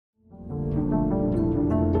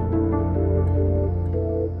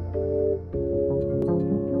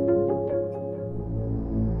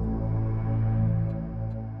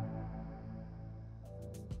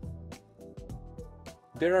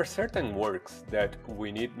There are certain works that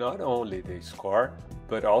we need not only the score,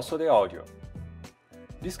 but also the audio.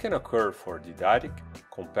 This can occur for didactic,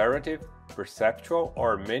 comparative, perceptual,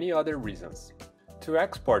 or many other reasons. To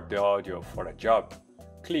export the audio for a job,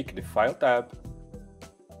 click the File tab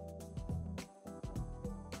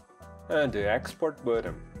and the Export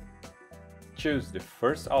button. Choose the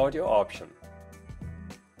first audio option.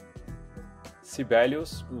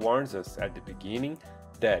 Sibelius warns us at the beginning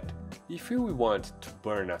that if we want to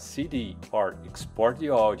burn a CD or export the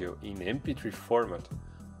audio in MP3 format,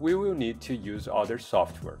 we will need to use other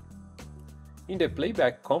software. In the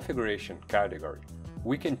Playback Configuration category,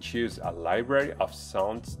 we can choose a library of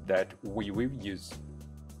sounds that we will use.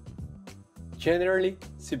 Generally,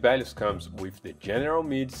 Sibelius comes with the General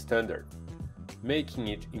MIDI standard, making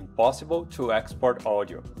it impossible to export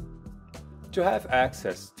audio. To have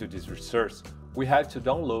access to this resource, we have to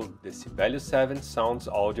download the Sibelius 7 Sounds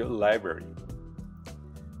Audio Library.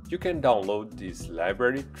 You can download this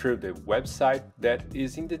library through the website that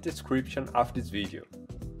is in the description of this video.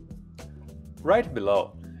 Right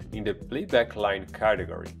below, in the Playback Line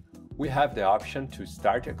category, we have the option to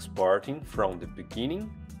start exporting from the beginning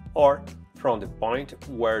or from the point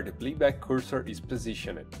where the playback cursor is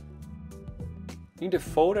positioned. In the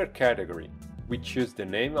Folder category, we choose the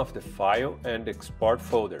name of the file and the export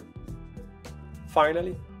folder.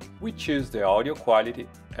 Finally, we choose the audio quality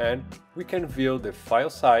and we can view the file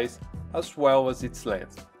size as well as its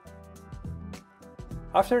length.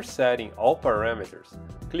 After setting all parameters,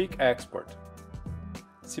 click Export.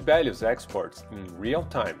 Sibelius exports in real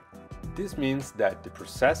time. This means that the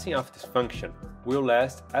processing of this function will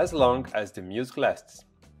last as long as the music lasts.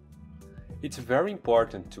 It's very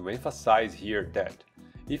important to emphasize here that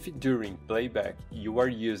if during playback you are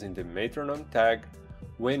using the metronome tag,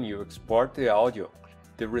 when you export the audio,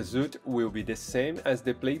 the result will be the same as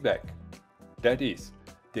the playback. That is,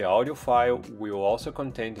 the audio file will also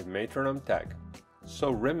contain the metronome tag.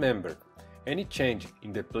 So remember, any change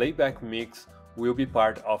in the playback mix will be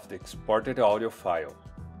part of the exported audio file.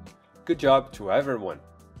 Good job to everyone!